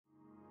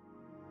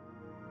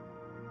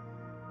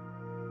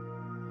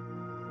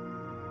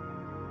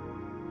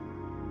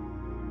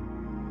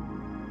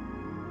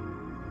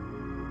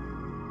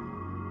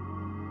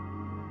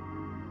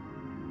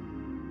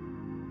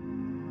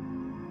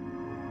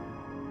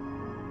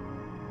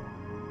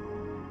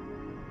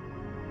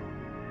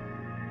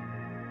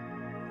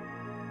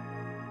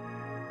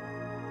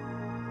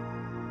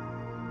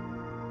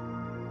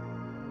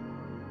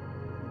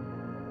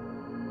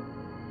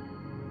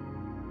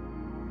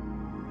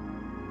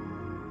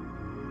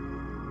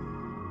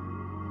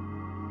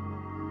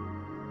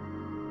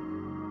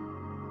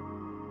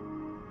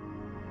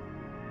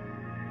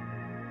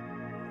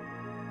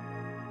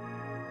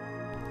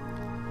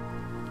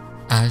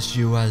As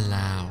you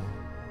allow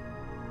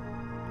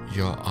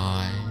your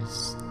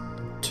eyes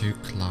to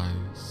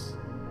close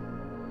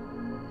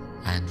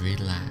and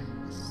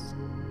relax,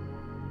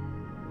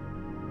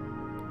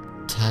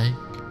 take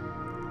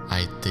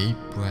a deep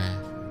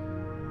breath,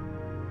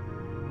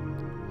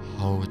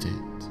 hold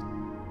it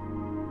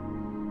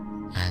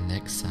and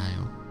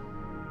exhale.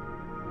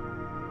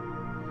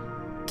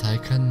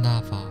 Take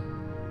another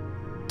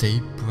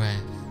deep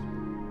breath,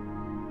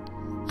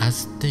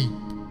 as deep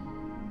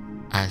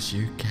as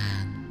you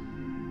can.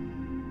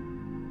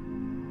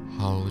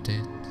 Hold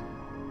it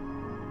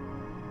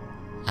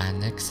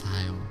and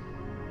exhale.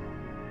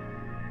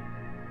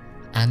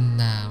 And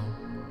now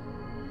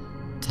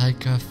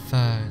take a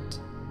third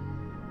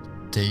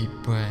deep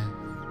breath.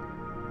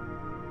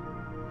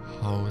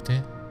 Hold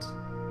it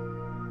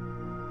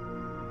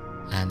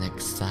and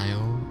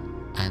exhale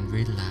and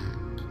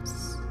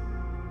relax.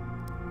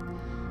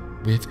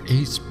 With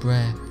each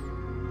breath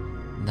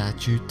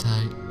that you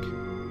take,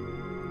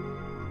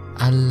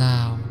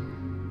 allow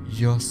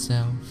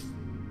yourself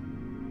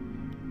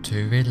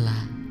to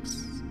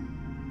relax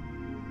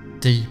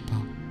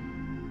deeper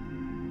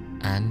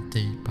and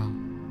deeper.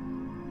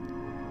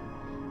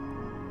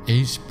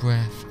 Each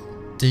breath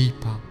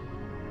deeper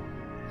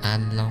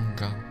and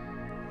longer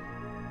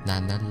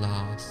than the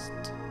last,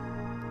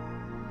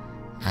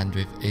 and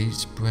with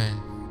each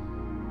breath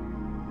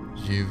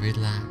you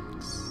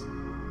relax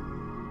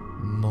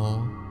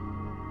more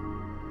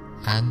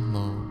and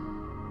more.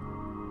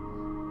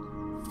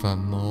 The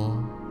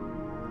more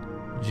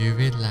you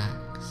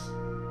relax,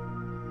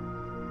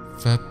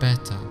 the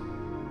better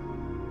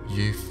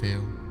you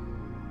feel.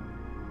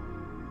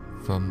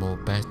 The more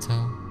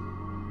better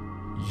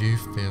you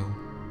feel,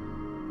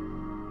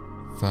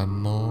 the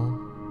more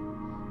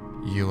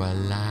you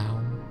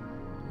allow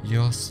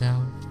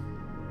yourself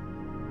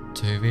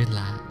to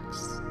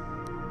relax.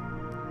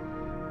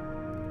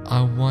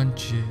 I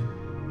want you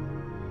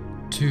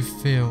to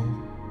feel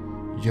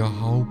your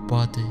whole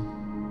body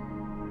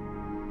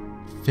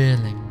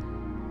feeling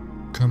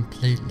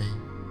completely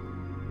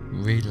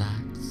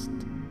relaxed,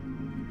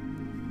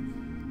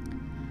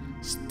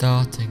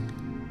 starting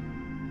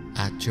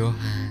at your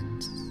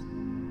hands.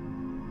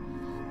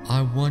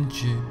 I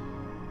want you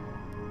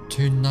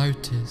to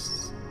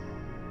notice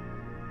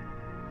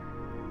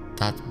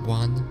that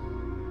one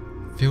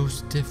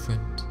feels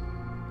different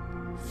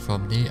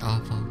from the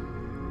other,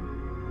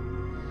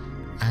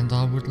 and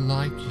I would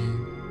like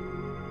you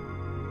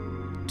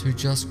to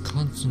just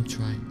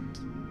concentrate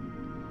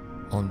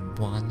on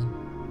one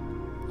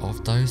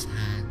of those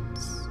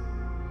hands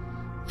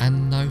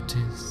and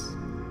notice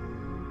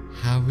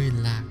how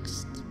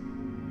relaxed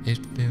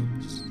it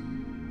feels.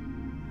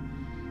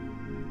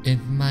 It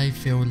may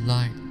feel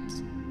light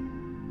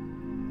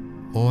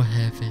or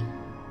heavy.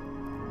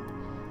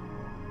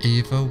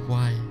 Either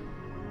way,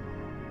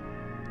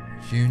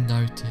 you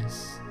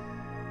notice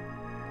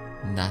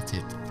that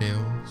it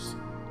feels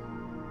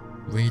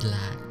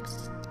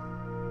relaxed.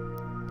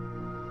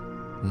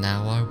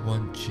 Now I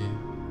want you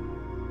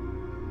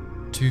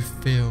to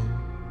feel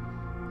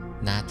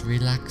that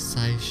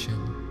relaxation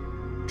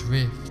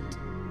drift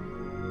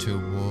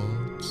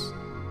towards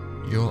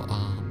your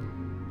arm,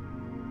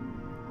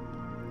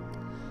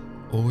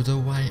 all the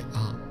way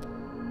up,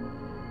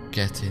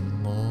 getting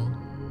more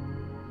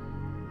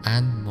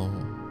and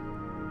more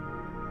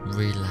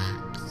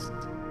relaxed.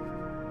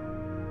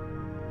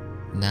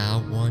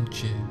 Now I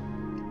want you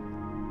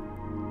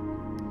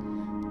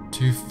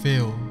to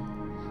feel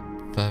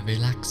the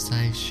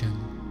relaxation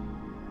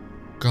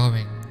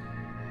going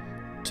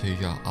to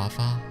your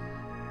other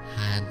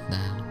hand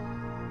now,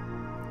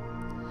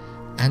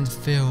 and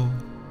feel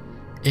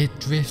it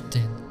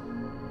drifting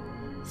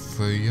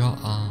through your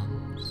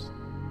arms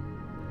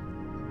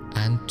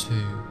and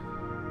to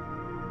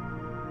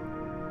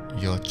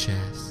your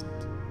chest,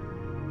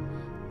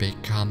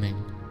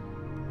 becoming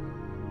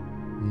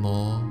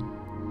more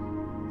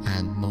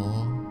and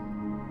more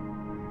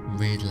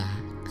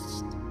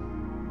relaxed.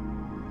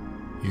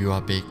 You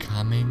are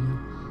becoming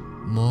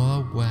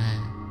more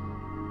aware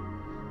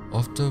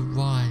of the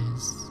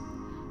rise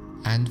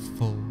and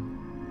fall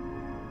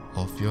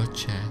of your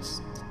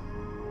chest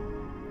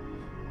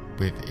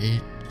with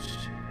each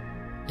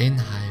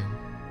inhale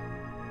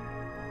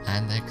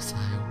and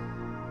exhale,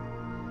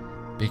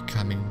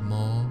 becoming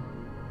more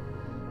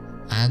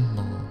and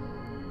more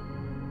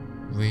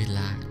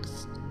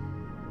relaxed.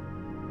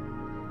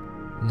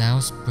 Now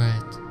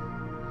spread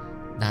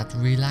that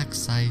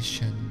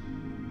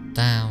relaxation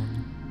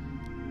down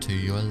to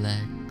your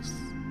legs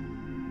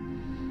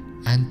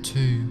and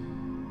to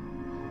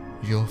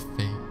your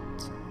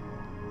feet,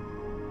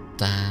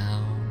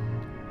 down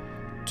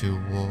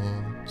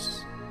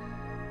towards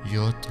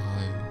your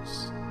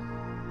toes,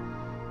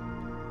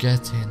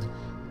 getting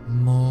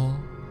more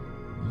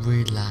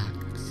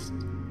relaxed,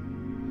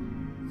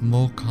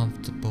 more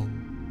comfortable.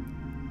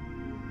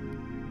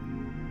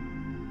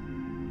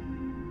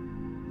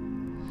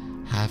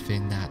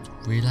 Having that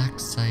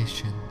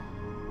relaxation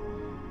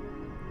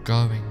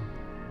going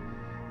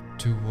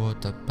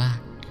toward the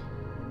back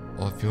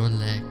of your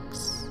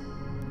legs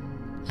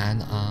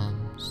and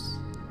arms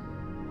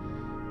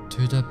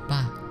to the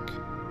back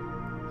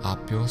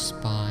up your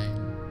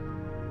spine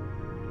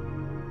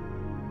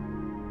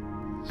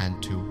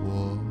and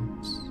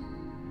towards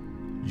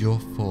your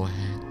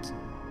forehead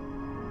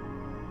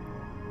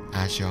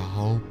as your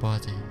whole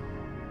body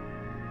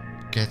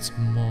gets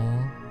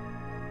more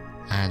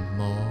and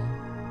more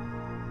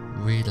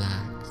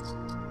relaxed,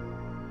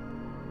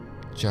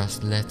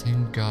 just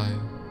letting go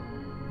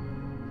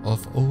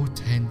of all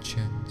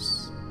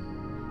tensions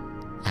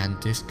and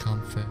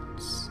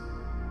discomforts,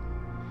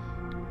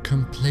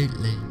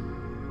 completely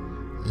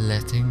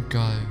letting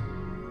go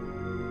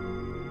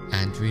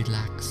and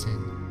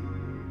relaxing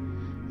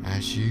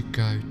as you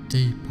go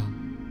deeper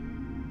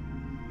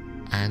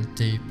and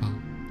deeper,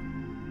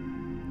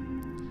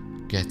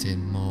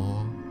 getting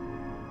more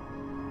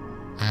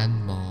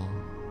and more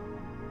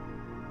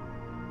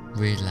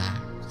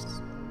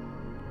relaxed,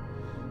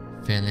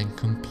 feeling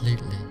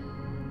completely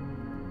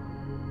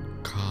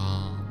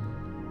calm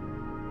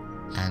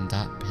and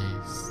at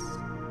peace.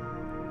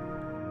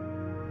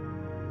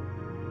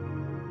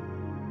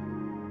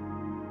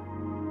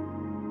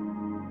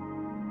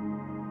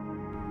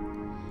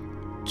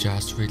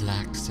 Just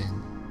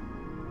relaxing,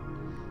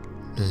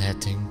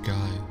 letting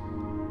go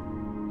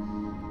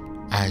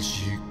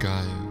as you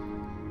go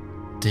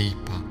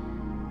deeper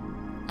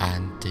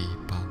and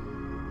deeper.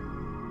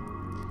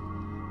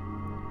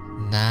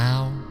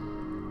 Now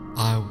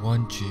I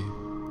want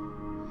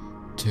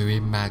you to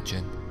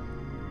imagine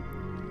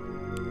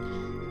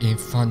in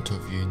front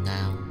of you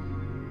now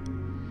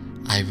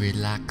a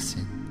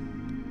relaxing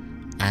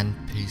and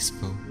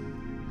peaceful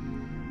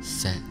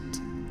set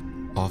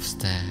of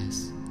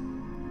stairs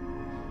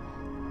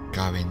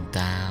going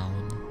down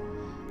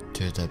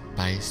to the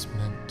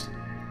basement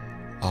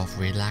of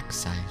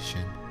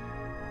relaxation.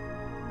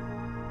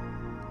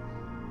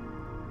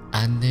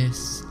 And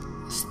this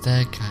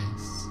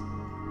staircase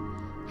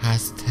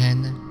has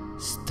 10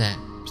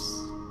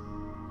 steps,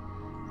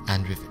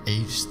 and with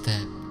each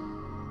step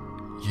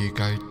you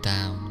go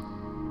down,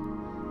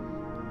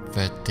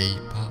 the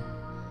deeper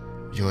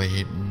your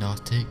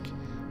hypnotic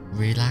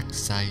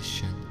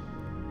relaxation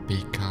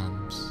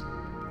becomes.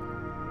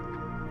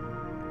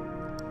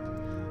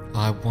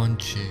 I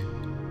want you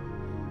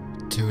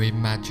to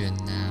imagine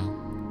now,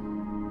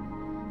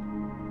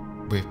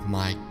 with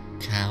my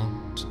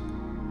count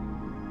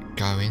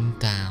going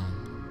down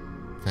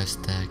the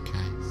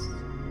staircase,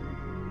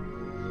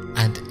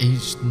 and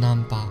each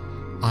number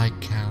I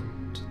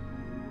count,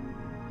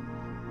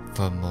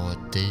 the more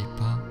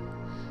deeper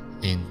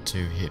into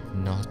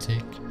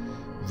hypnotic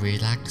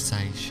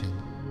relaxation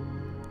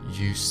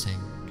you sink,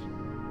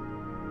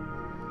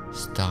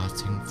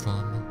 starting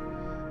from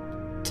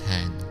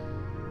 10,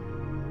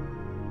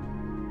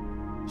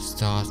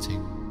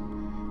 starting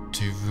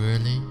to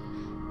really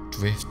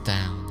drift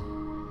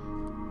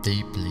down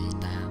deeply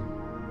now,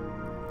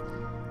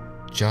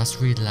 just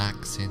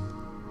relaxing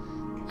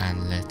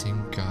and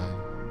letting go.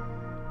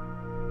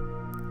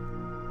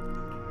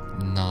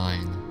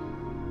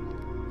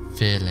 9,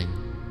 feeling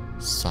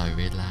so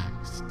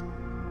relaxed,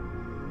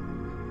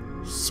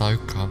 so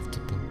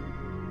comfortable,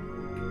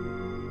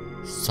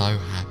 so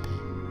happy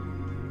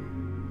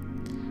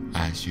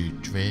as you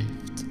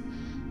drift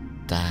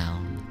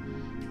down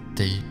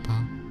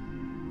deeper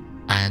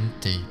and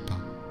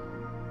deeper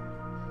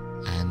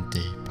and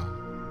deeper.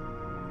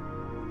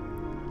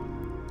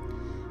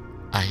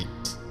 8,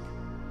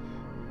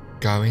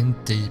 going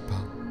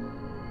deeper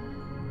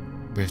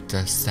with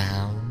the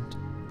sound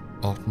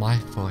of my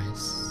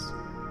voice.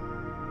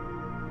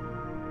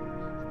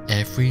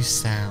 Every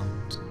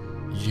sound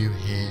you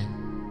hear,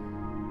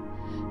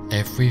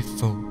 every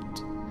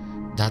thought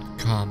that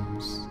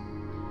comes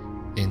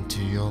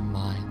into your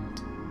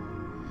mind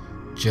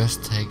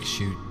just takes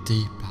you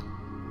deeper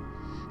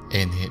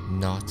in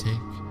hypnotic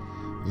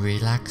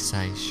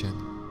relaxation.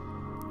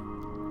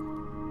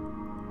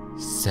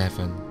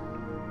 7,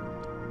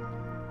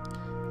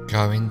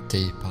 going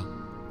deeper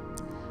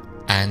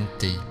and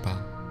deeper,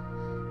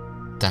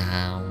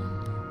 down,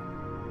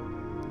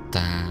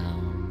 down,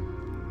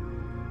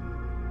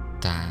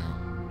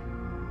 down,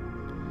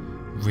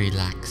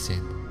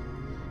 relaxing,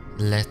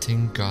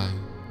 letting go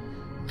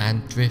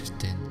and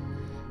drifting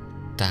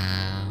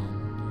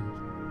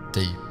down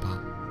deeper.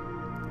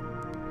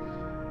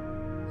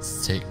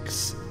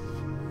 6,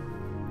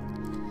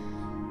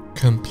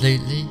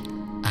 completely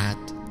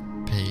at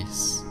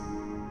peace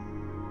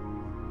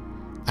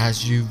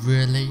as you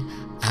really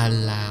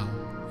allow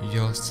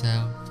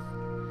yourself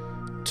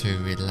to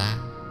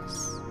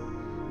relax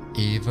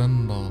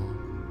even more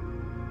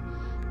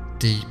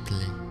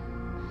deeply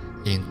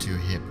into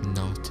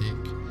hypnotic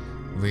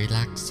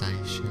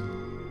relaxation.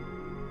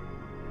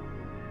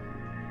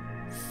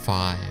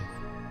 5,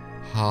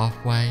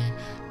 halfway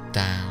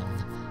down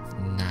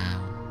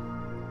now,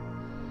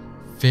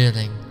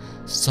 feeling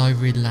so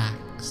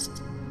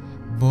relaxed,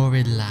 more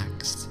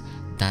relaxed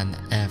than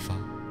ever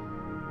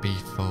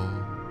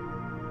before,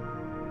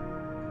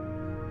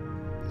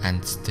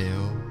 and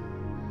still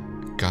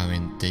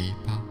going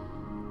deeper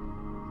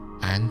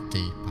and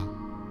deeper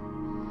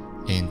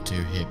into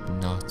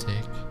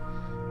hypnotic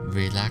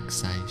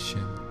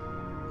relaxation.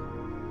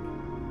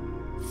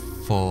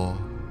 4.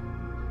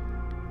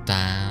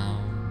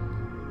 Down,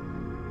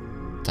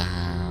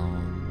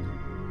 down,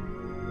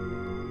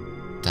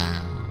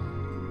 down,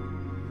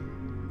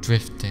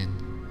 drifting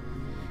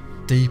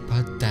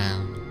deeper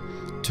down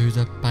to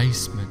the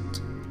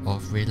basement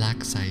of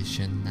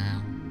relaxation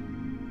now.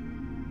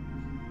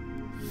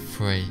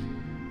 3.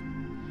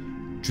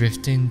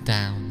 Drifting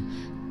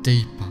down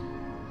deeper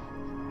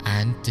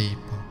and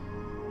deeper,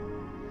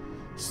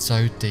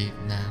 so deep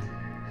now,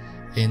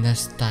 in a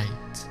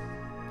state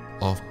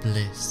of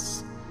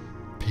bliss,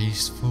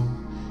 peaceful,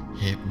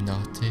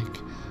 hypnotic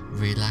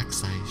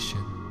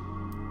relaxation.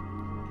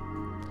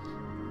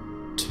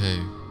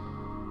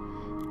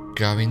 2.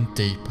 Going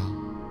deeper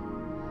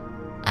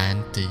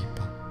and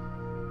deeper,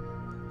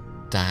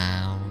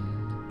 down,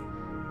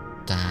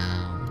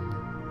 down,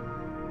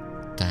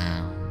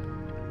 down,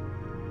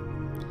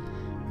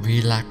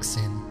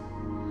 relaxing,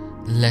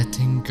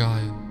 letting go,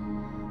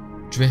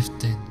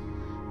 drifting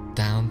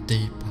down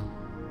deeper.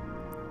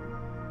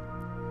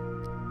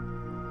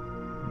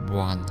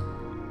 1.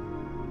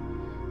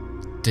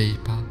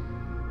 Deeper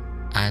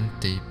and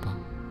deeper,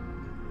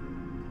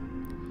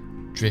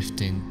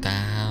 drifting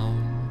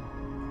down,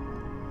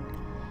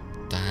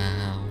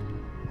 down,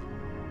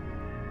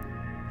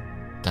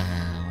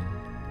 down.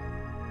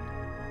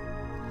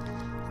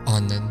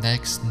 On the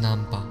next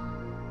number,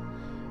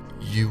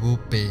 you will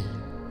be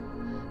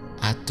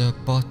at the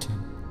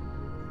bottom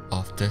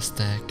of the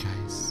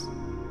staircase,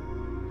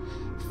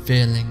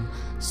 feeling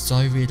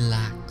so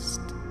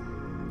relaxed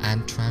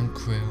and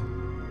tranquil.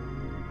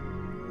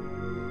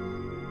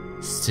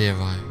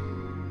 0.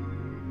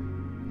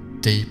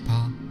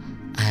 Deeper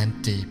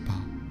and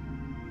deeper,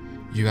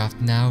 you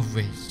have now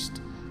reached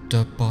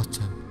the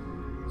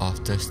bottom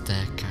of the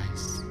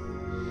staircase,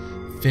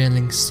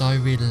 feeling so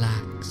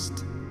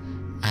relaxed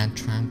and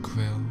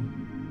tranquil,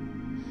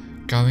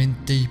 going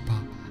deeper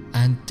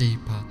and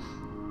deeper,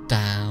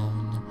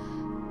 down,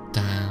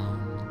 down,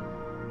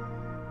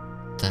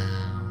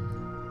 down,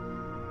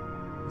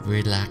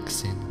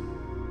 relaxing,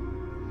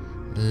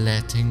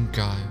 letting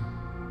go,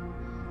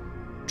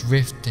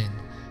 drifting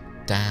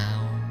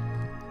down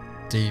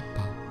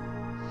deeper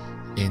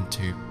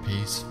into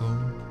peaceful,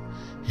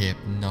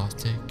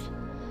 hypnotic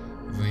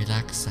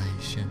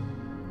relaxation,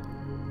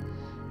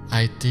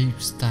 a deep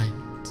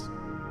state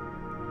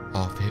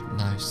of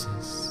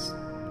hypnosis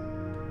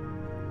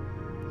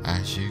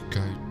as you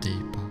go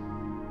deeper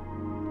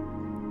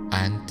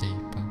and deeper.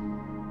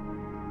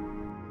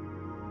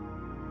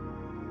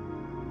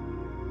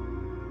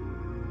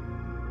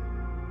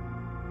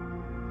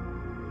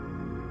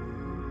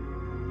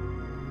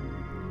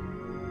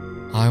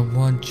 I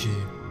want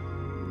you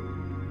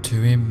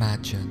to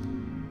imagine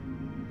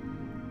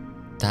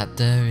that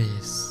there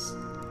is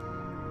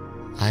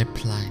a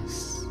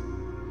place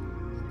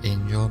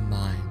in your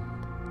mind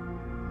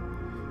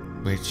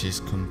which is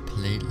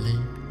completely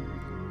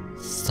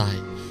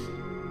safe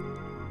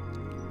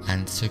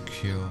and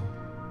secure.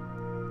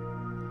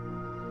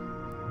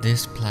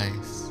 This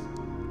place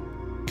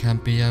can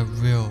be a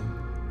real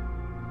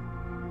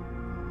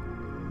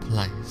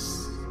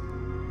place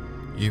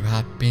you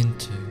have been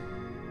to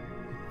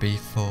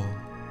before,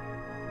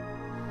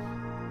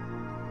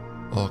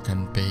 or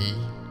can be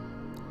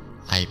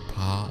a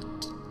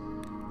part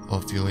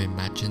of your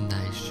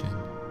imagination.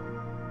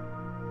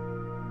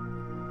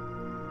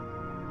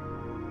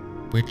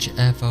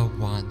 Whichever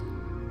one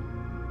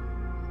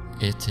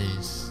it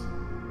is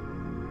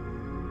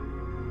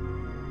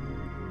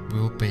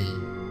will be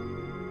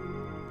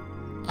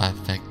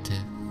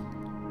effective.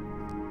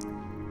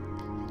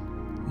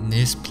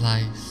 This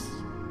place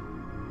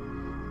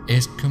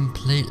is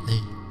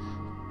completely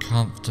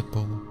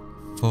comfortable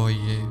for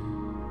you,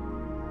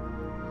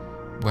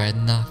 where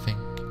nothing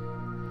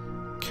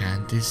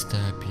can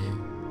disturb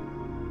you.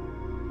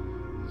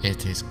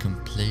 It is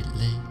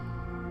completely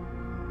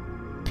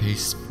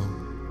peaceful,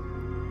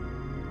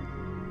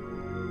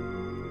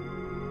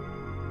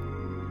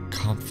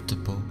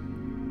 comfortable,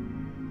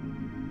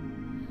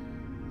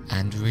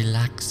 and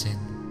relaxing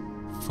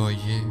for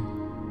you.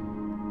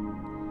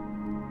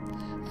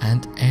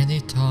 And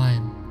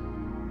anytime,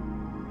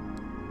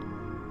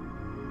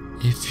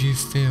 if you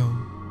feel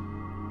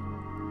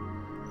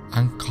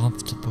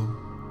uncomfortable,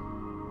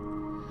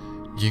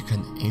 you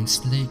can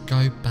instantly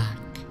go back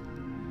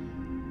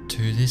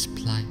to this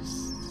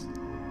place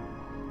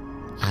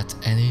at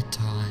any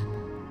time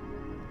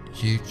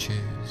you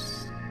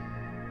choose.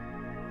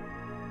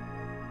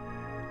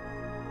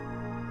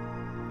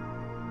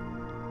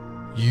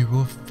 You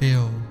will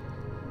feel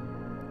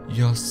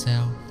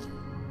yourself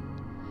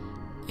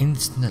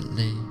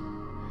instantly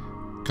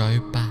go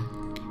back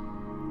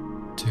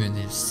to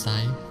this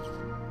safe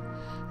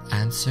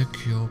and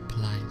secure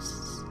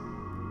place.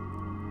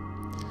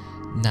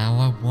 Now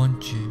I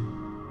want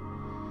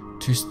you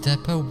to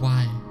step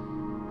away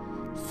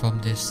from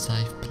this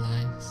safe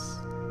place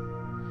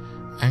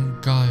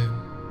and go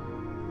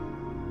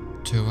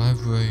to a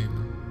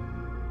room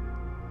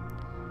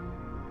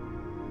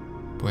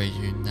where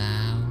you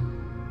now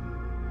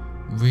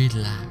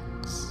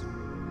relax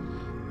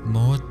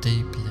more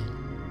deeply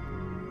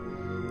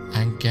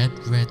and get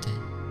ready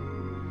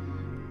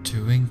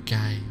to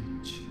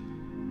engage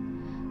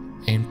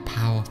in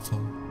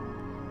powerful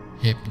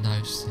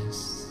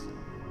hypnosis.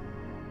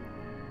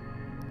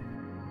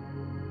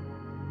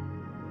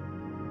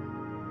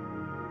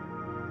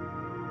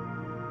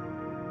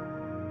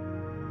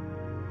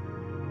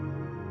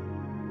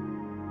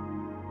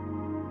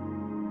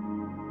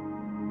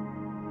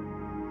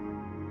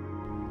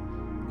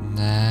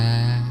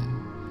 There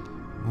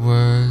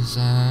was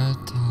a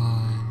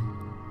time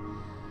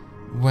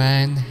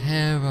when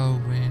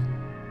heroine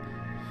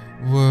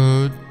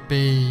would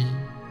be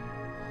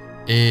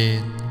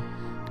in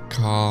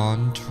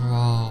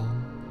control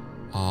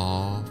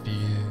of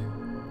you,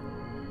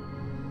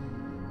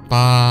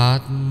 but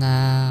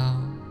now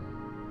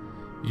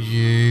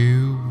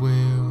you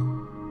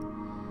will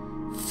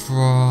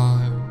throw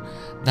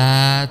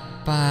that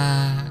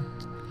bad,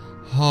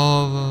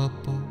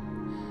 horrible,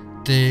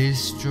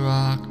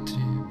 destructive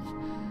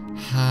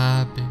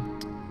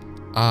habit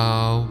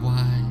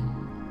away.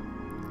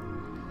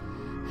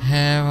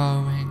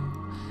 Heroine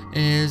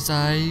is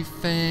a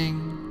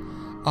thing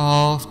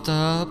of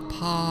the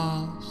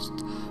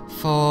past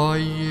for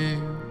you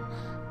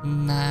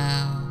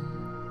now.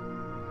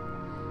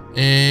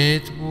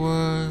 It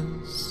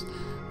was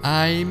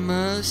a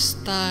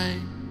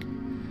mistake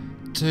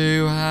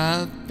to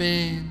have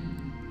been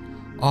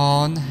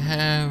on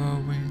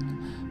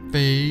heroin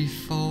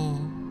before,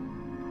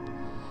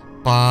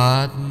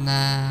 but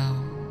now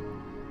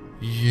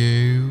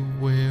you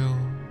will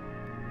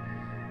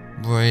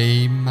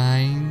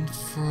remain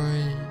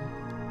free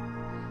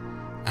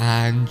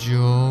and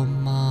your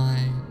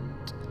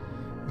mind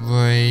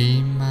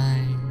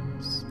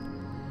remains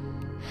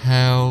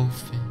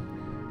healthy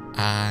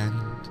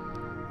and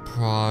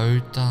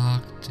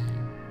productive.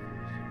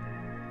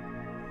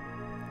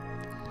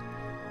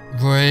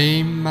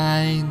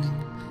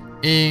 Remaining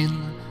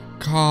in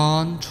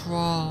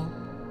control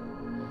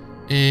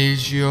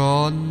is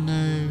your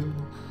new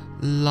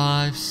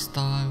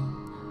lifestyle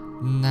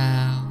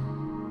now.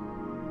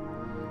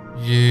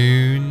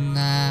 You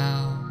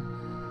now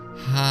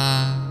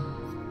have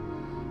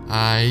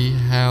a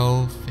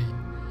healthy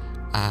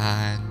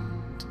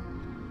and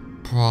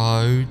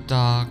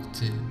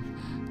productive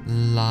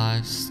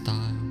lifestyle.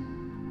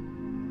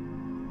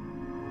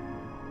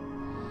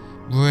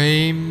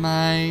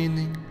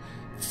 Remaining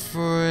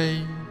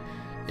free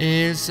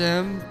is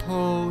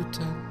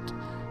important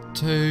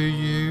to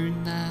you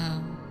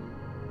now.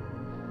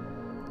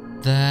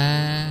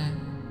 There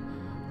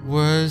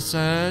was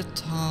a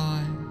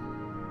time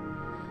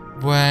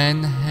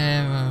when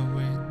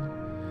heroin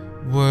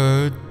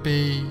would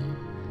be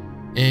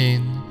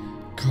in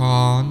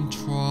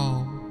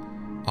control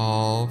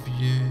of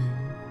you,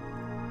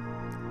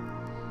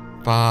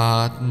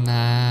 but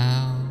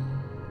now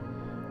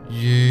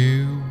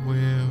you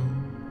will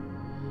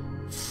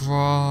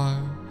throw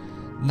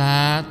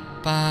that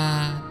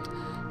bad,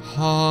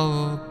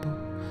 horrible,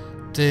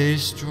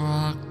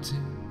 destructive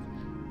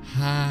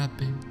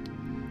habit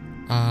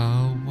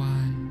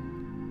away.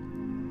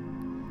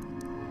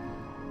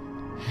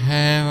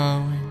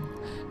 Heroin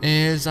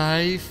is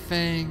a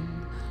thing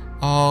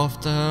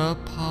of the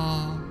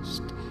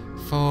past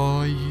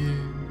for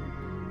you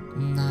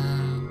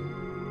now.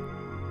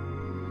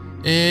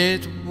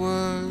 It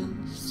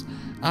was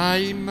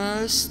a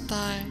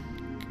mistake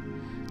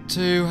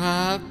to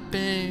have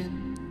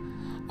been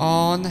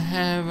on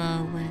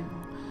heroin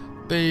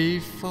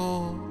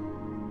before,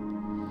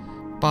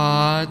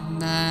 but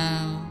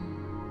now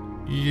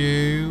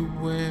you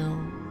will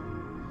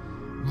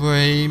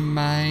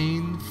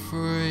remain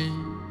free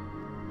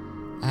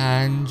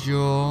and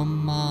your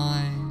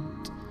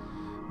mind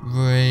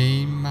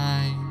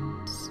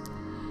remains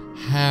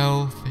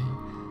healthy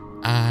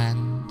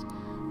and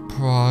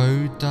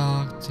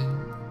productive.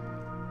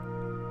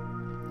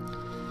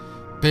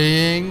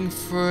 Being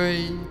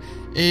free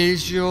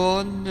is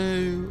your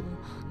new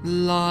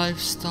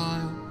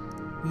lifestyle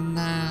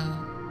now.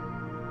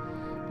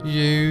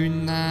 You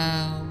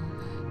now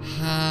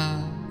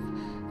have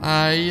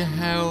a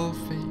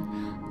healthy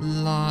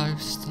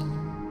lifestyle.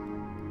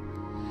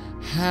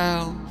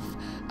 Health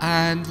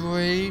and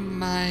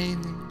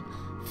remaining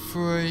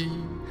free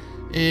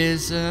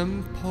is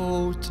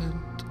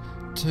important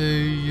to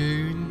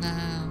you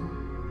now.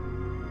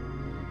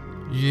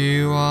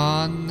 You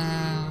are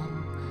now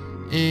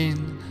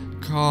in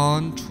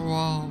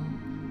control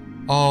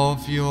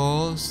of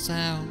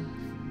yourself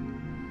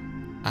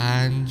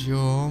and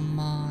your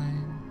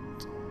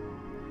mind.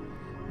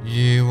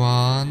 You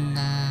are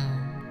now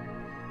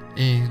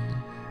in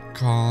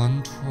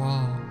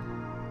control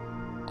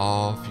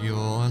of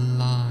your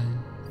life.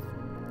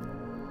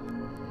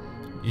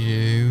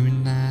 You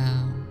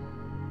now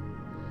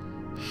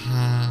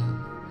have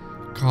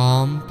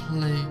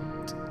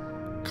complete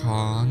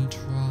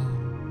control.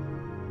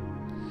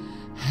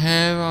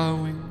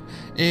 Heroin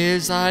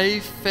is a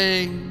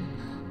thing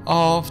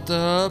of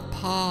the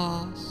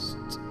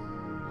past.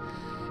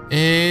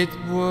 It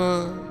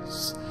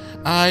was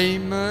a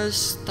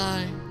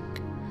mistake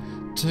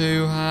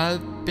to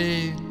have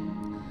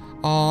been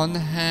on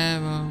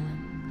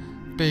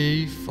heroin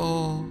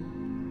before,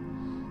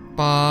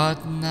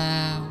 but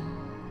now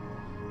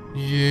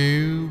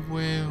you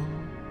will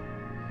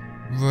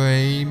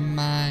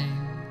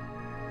remain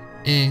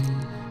in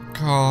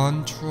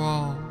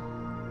control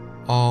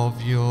of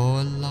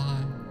your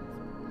life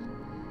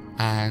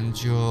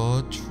and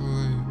your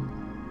true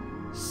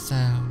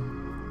self.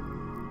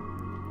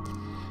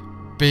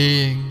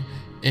 Being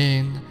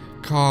in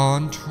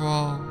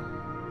control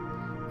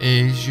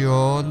is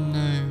your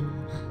new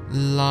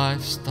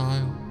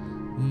lifestyle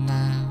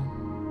now.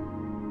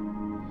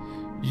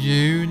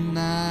 You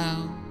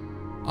now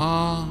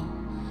are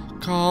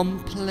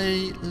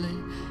completely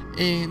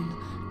in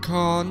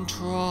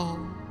control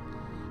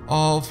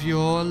of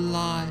your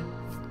life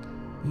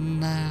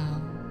now.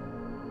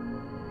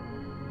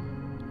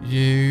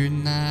 You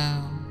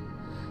now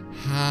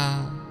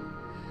have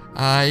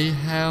a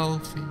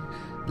healthy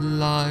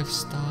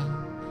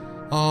lifestyle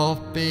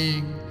of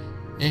being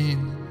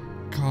in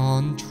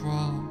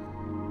control.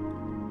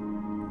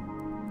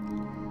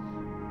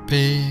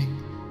 Being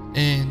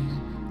in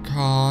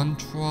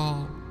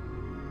control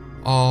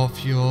of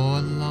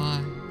your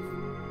life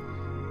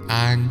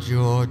and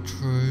your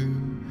true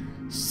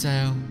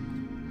self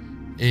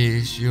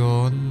is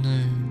your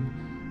new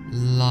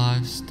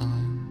lifestyle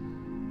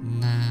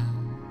now.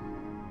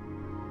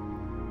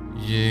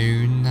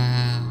 You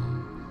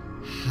now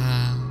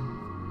have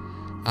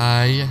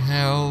a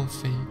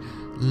healthy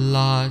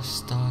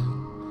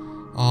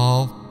lifestyle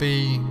of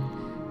being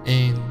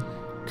in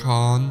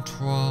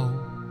control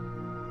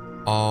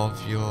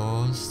of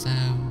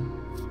yourself.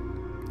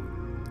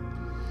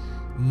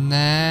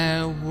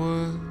 There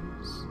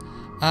was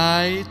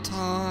a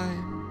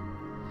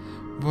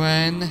time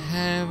when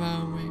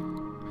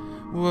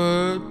heroin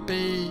would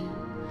be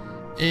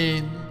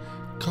in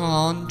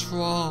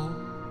control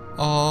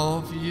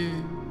of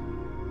you,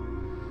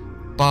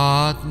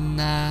 but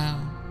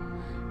now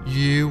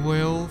you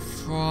will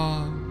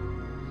throw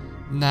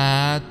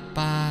that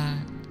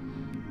bad,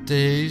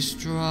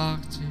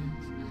 destructive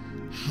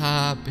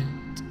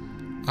habit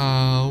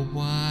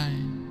away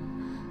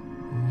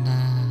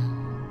now.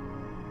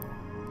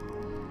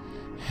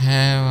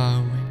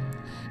 Heroin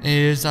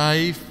is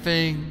a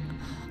thing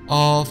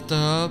of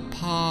the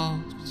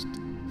past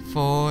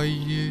for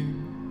you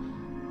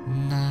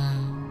now.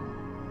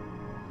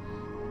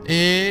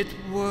 It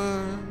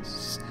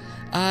was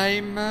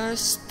a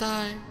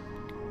mistake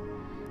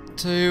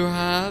to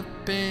have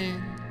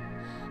been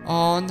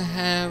on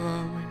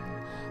heroin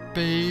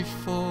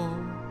before,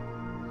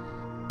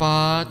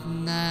 but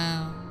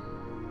now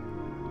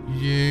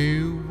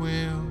you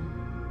will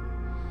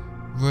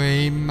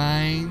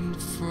remain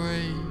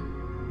free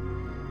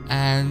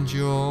and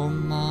your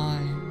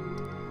mind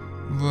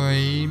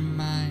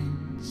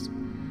remains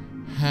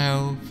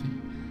healthy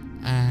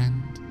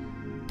and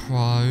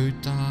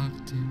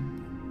productive.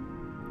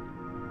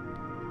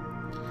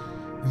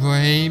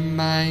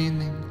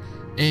 Remaining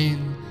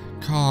in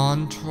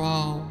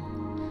control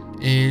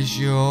is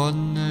your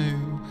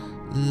new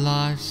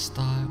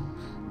lifestyle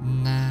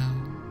now.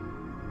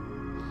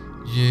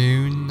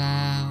 You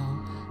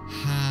now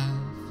have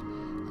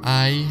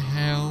a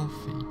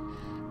healthy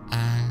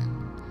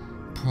and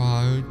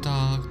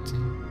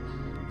productive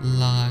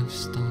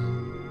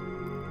lifestyle.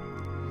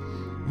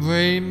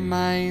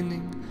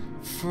 Remaining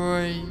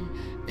free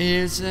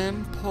is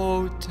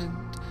important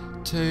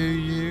to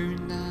you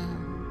now.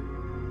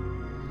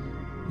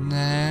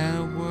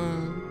 There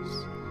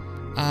was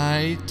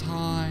a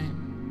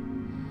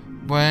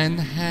time when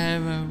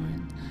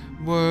heroin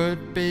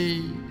would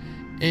be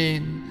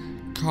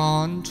in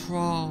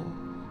control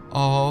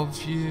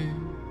of you,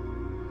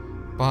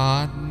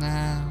 but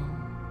now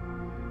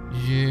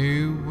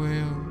you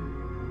will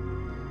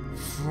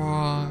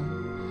throw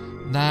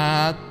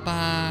that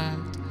bad,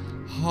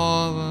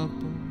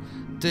 horrible,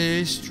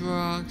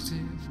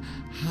 destructive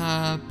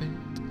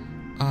habit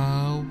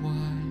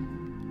away.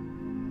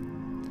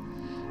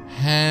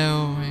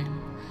 Heroin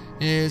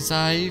is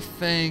a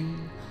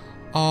thing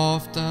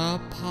of the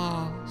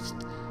past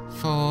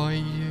for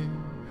you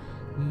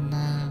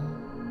now.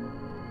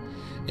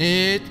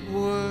 It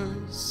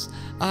was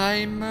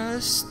a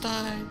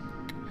mistake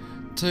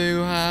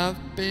to have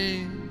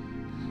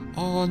been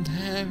on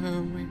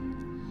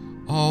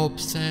heroin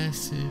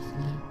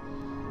obsessively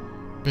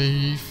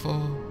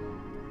before,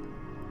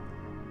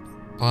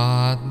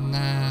 but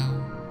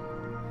now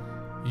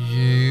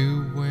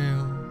you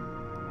will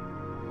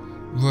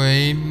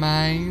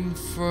remain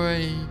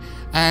free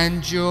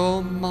and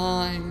your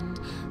mind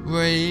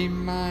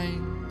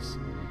remains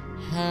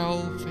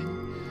healthy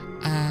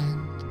and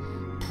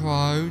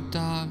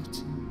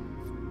productive.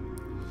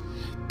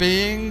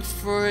 Being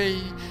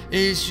free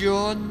is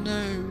your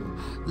new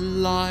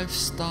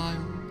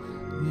lifestyle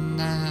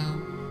now.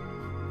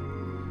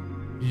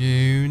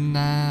 You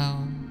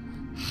now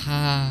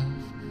have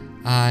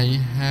a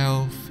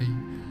healthy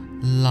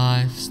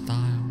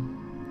lifestyle.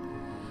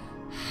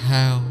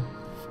 Health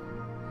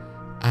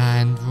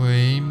and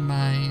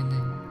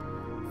remaining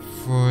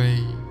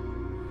free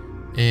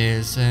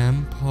is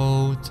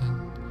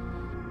important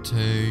to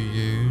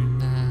you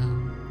now.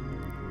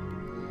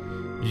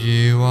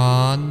 You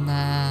are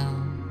now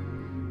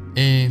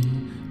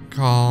in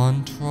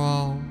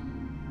control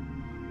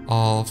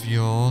of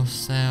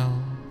yourself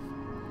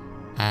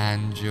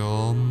and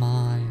your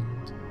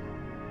mind.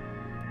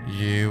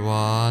 You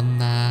are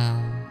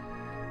now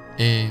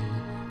in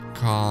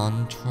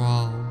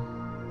control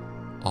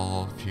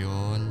of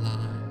your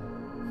life.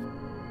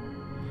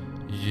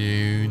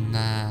 You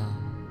now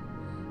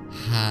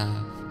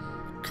have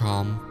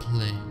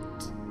complete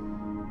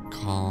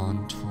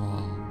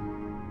control.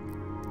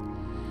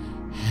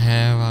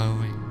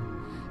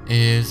 Heroine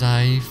is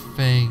a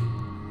thing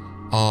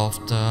of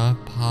the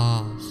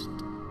past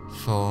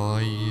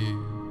for you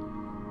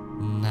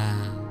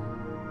now.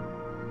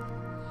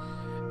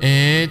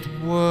 It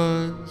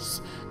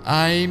was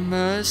a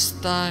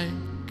mistake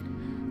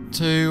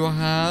to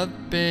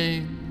have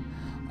been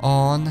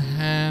on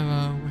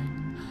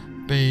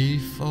heroin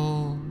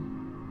before,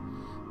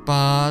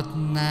 but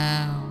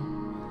now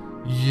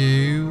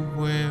you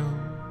will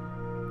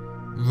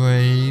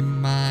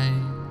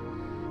remain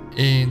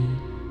in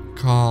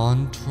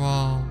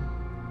control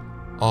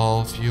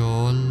of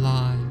your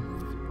life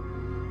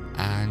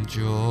and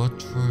your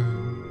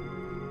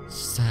true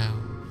self.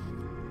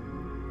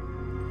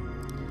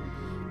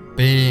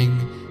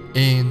 Being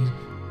in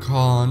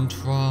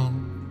control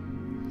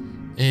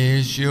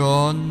is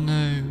your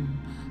new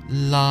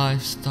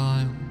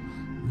lifestyle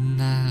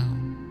now.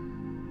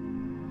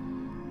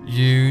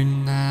 You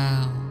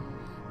now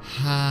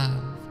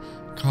have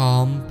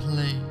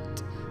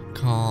complete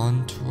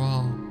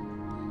control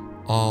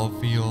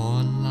of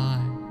your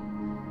life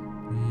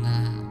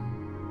now.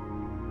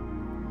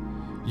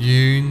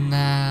 You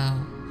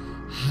now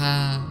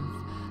have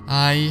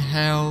a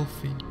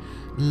healthy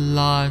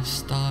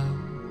lifestyle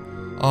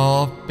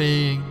of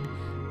being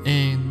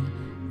in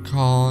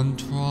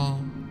control.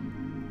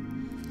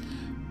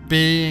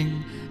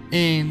 Being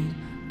in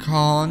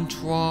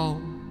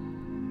control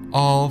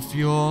of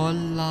your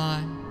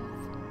life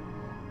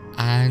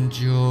and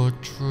your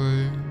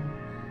true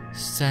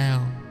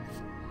self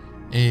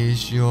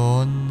is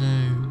your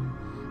new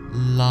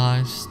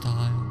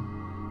lifestyle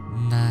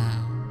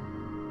now.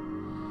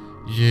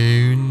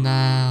 You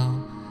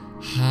now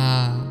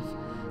have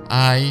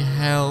a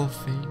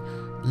healthy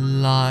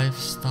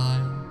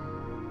lifestyle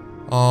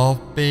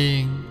of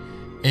being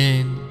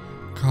in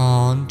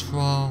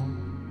control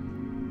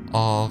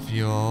of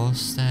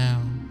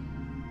yourself.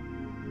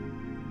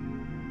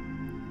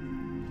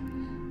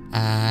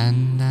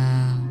 And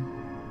now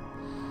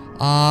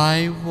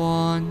I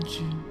want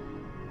you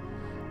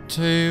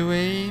to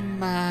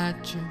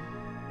imagine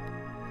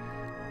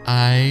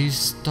a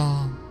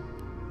stop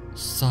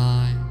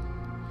sign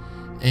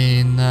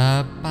in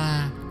the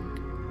back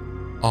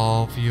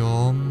of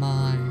your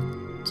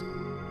mind.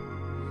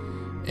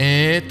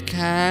 It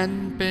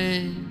can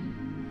be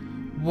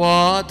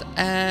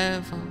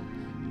whatever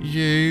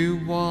you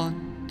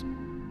want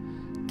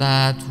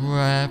that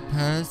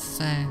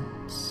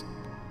represents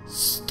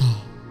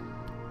stop,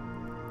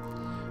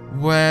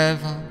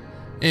 whether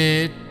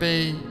it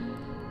be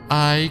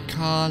a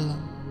color,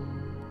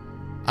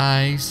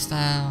 a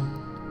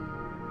sound,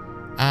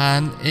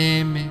 an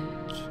image,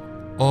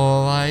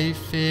 or a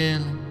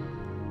feeling,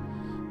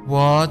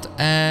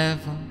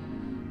 whatever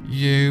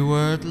you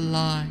would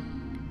like.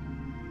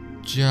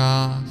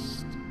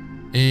 Just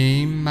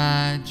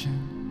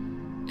imagine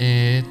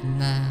it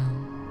now,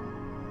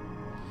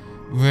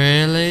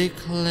 really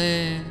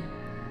clear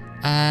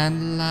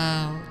and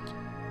loud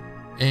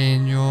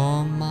in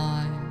your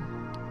mind.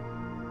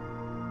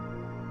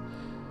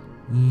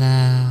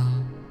 Now,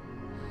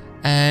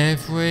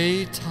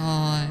 every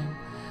time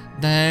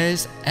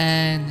there's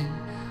any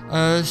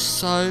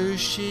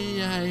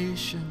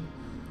association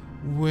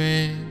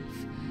with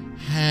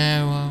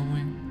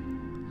heroin,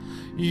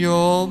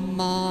 your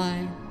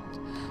mind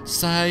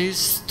says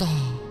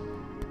stop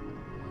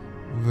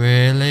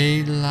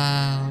really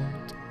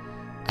loud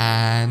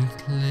and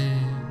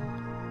clear.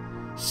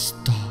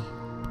 Stop.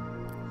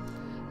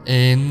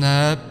 In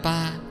the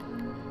back,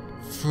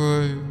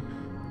 through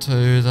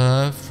to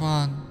the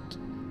front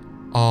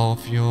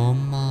of your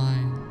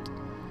mind.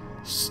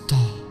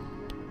 Stop.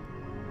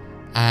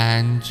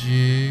 And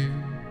you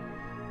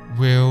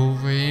will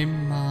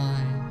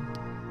remind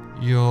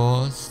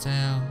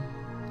yourself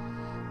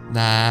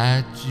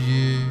that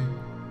you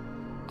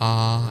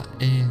are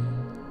in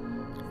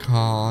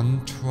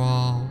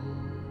control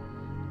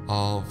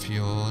of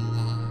your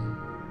life.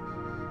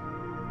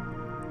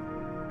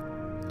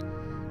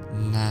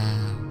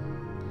 Now,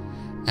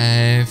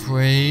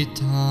 every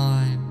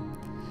time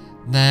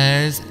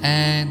there's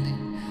any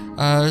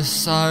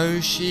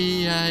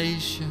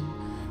association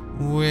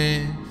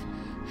with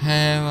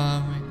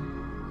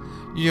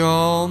heroin,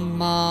 your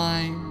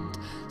mind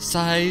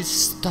says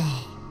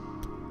stop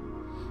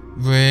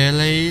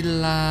really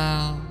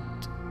loud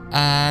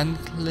and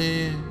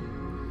clear.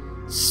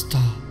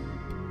 Stop.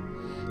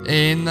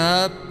 In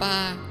the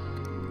back,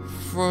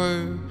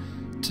 through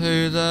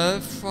to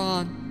the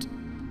front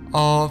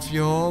of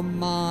your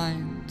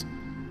mind.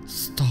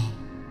 Stop,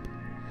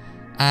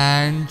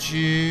 and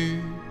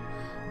you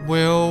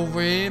will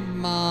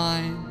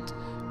remind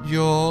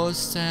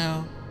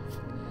yourself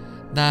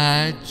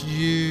that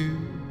you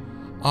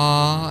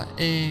are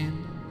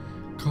in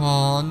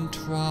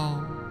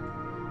control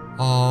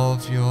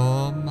of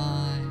your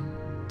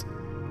mind.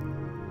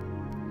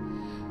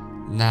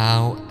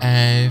 Now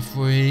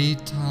every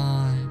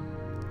time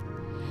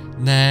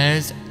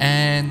there's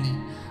any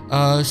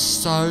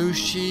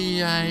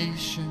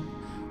association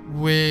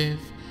with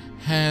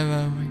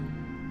heroin,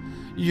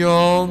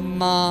 your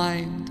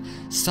mind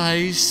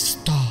says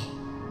stop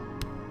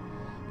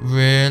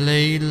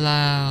really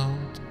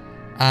loud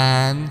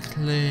and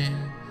clear.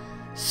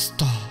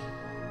 Stop.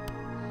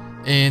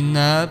 In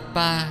the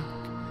back,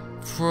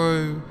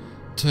 through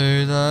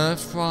to the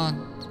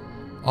front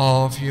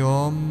of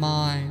your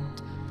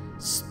mind.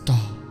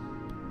 Stop.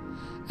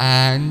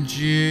 And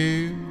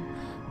you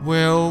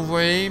will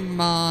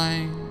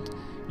remind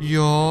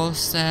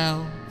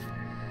yourself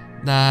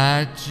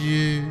that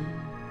you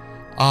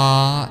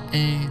are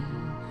in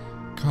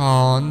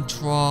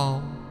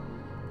control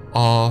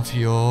of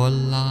your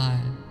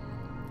life.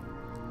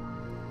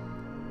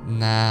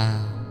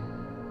 Now,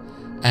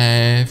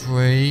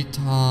 every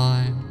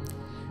time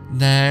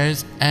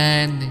there's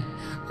any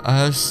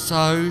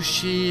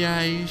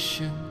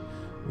association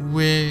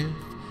with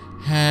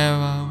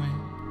heroin,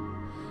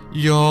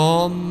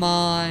 your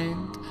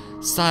mind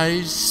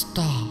says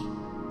stop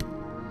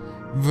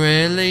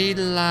really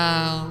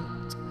loud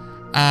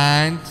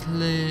and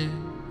clear.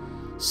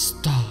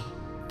 Stop.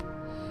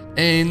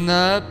 In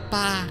the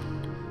back,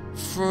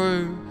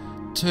 through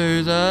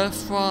to the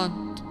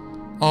front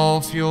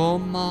of your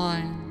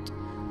mind.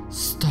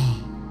 Stop.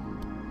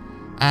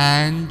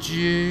 And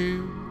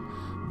you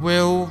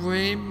will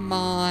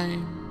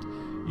remind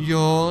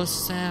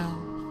yourself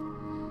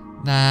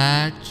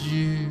that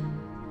you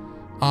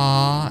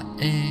are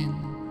in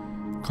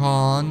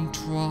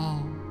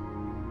control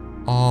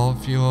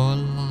of your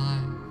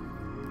life.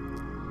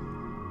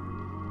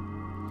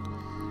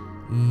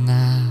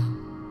 Now,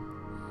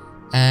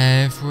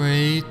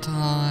 every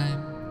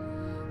time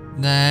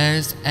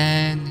there's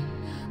any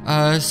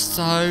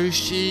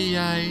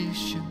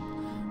association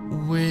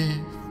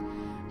with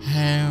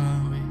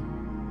heroin,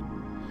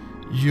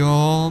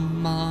 your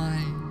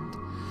mind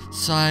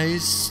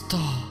says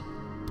stop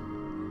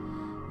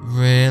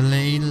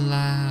really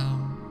loud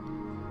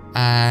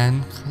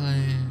and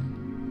clear.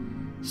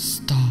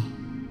 Stop.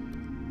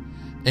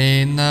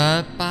 In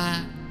the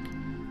back,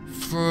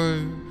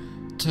 through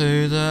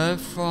to the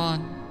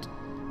front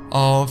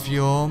of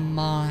your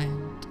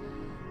mind.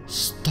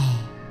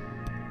 Stop.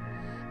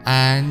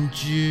 And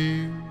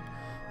you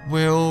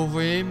will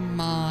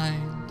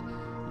remind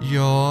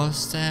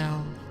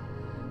yourself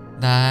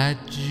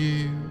that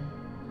you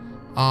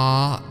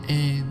are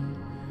in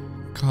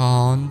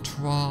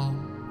control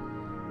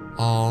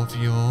of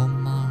your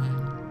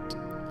mind.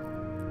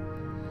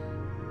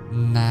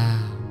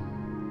 Now,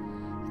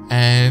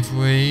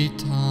 every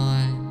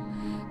time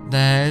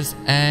there's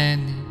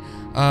any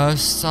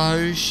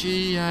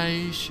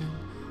association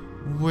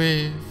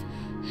with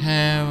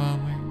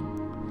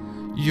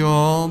heroin,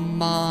 your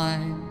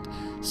mind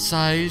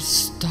says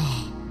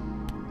stop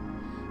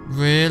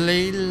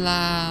really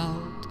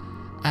loud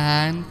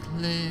and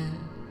clear.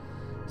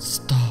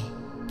 Stop.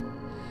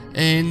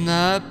 In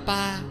the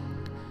back,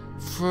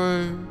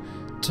 through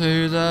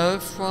to the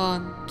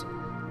front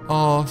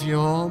of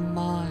your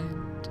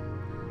mind.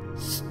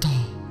 Stop.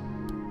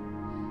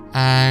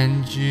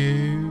 And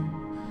you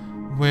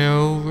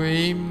will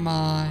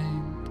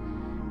remind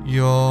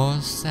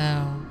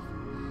yourself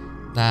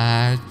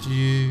that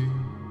you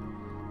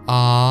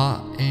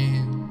are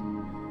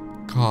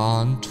in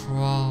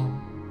control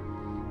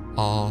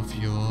of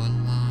your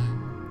life.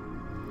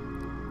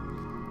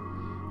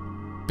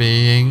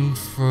 Being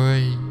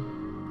free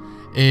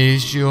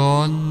is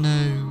your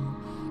new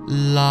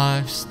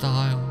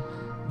lifestyle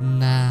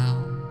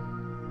now.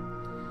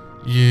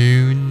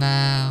 You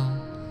now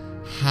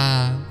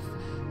have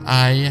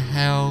a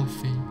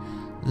healthy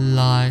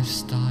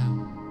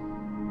lifestyle.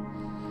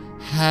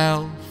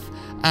 Health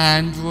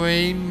and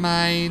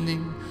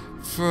remaining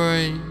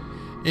free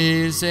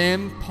is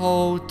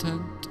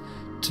important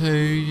to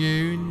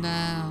you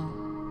now.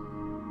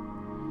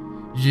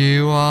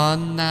 You are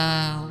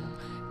now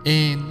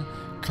in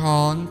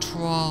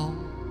control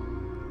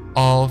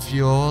of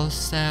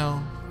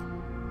yourself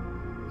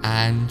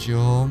and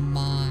your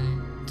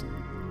mind.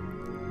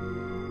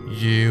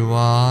 You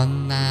are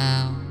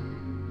now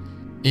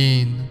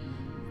in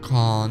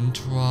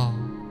control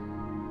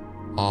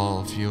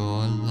of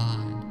your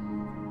life.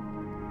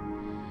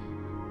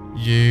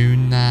 You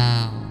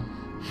now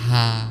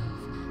have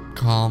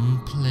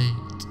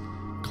complete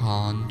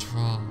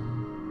control.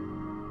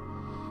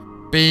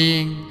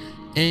 Being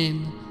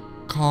in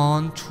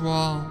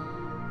control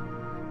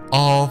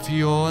of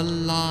your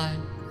life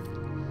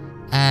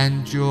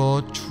and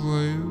your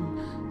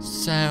true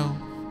self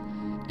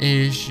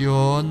is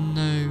your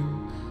new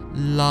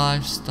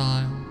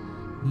lifestyle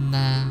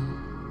now.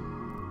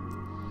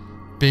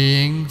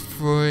 Being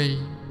free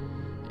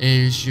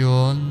is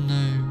your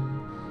new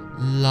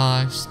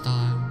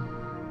lifestyle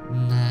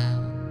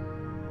now.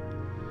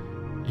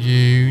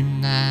 You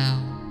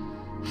now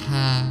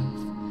have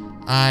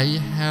a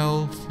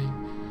healthy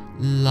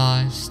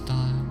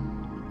lifestyle.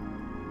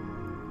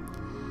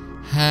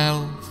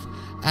 Health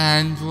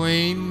and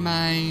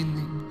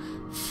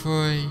remaining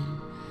free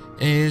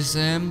is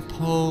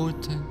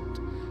important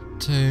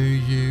to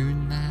you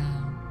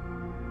now.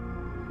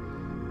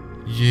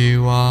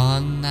 You are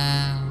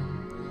now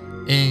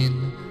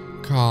in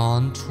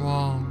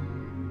control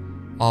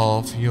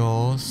of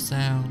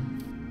yourself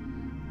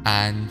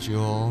and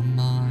your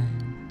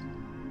mind.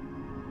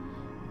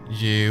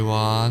 You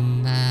are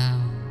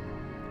now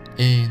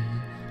in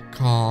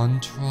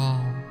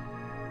control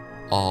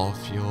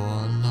of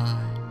your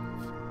life.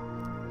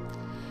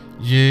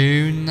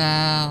 You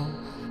now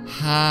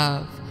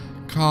have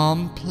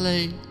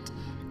complete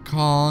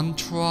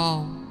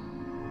control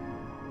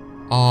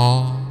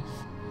of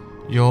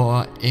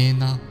your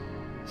inner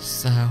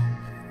self.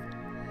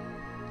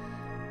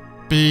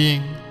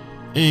 Being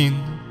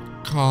in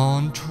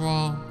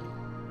control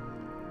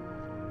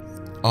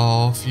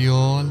of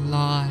your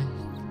life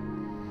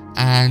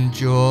and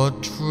your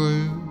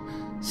true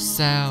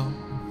self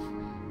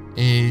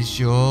is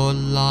your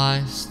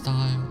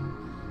lifestyle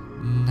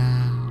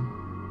now.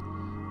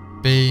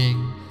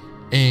 Being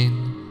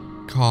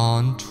in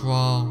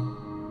control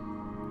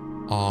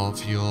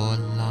of your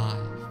life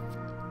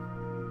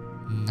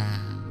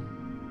now.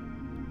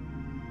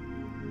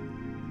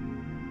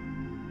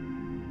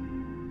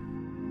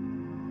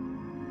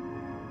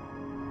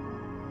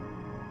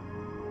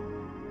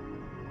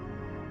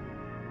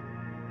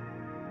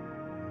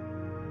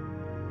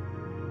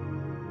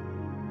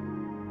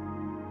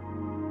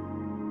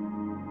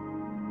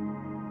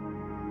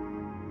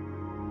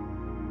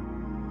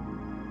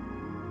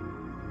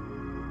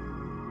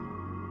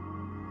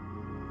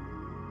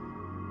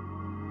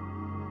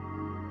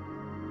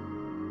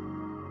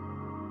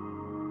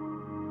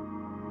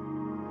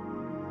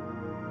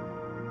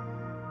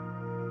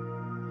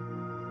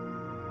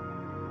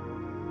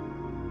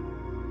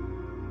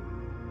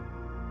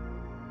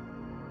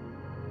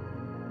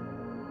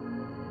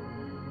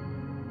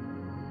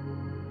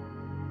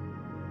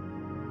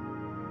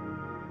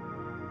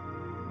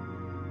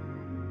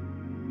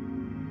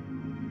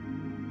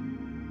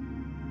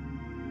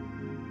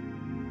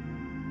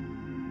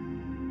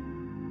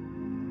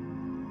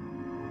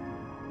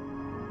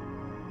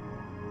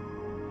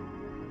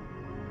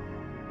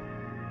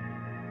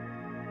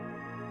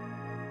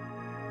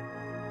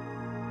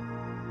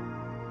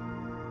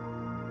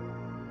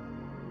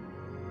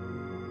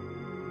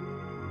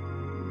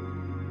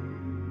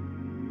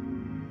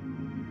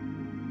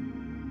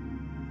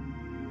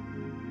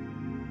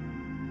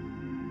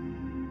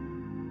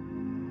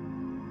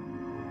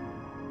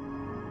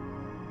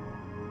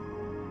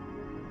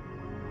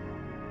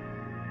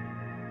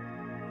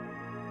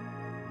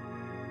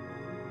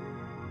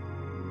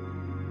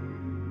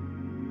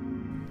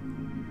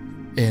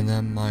 In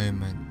a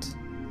moment,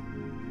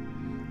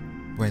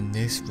 when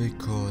this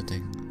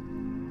recording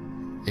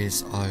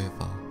is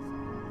over,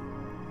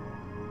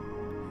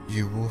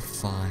 you will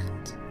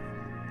find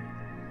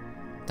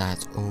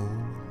that all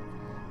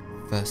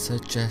the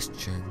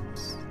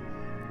suggestions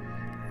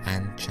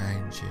and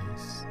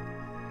changes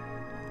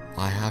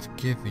I have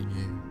given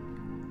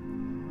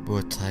you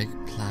will take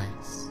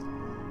place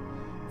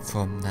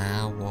from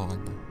now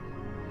on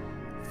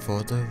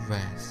for the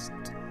rest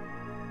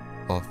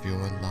of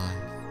your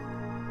life.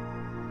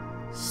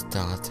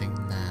 Starting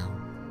now.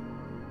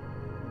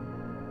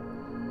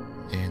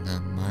 In a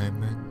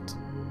moment,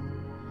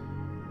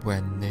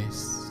 when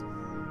this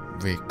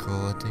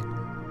recording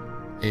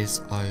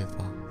is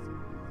over,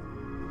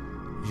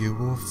 you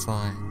will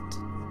find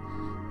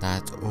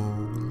that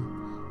all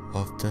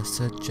of the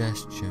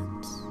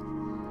suggestions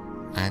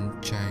and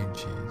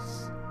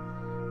changes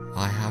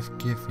I have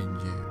given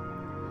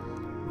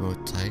you will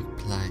take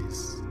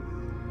place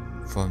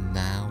from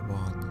now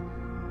on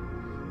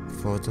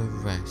for the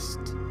rest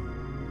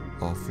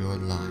of your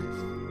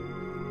life,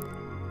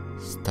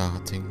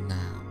 starting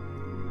now.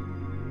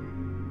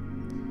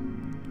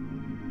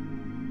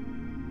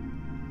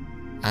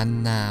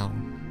 And now,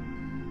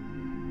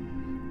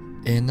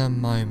 in a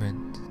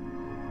moment,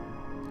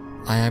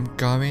 I am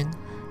going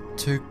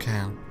to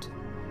count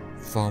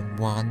from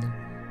 1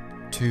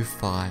 to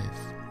 5.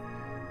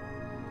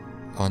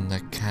 On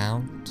the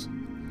count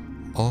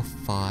of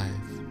 5,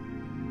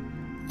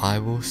 I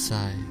will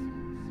say,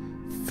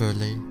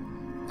 fully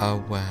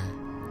aware,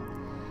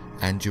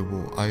 and you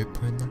will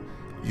open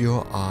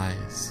your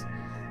eyes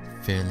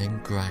feeling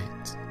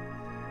great.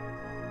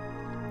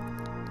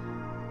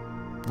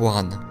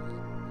 1.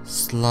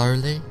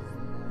 Slowly,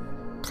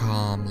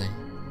 calmly,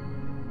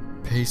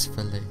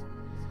 peacefully,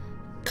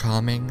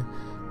 coming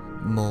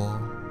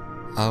more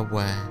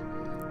aware.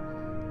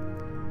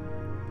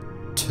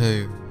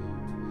 2.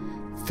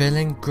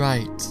 Feeling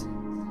great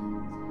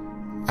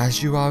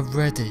as you are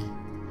ready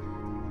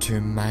to to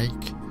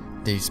make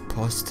these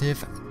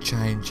positive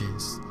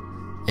changes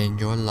in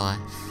your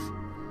life.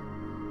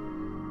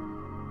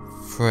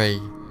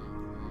 3.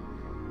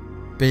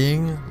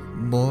 Being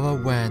more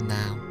aware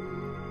now.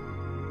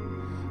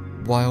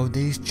 While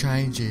these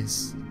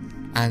changes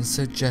and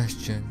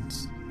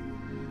suggestions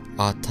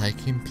are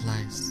taking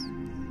place.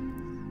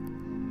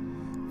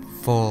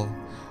 4.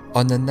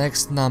 On the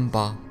next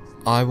number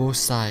I will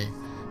say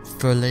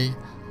fully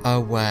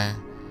aware,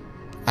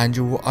 and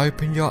you will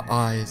open your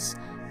eyes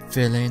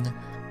feeling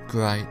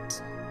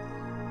great.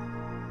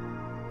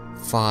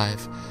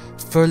 5.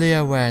 Fully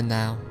aware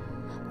now.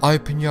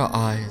 Open your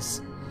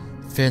eyes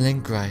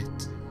feeling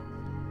great.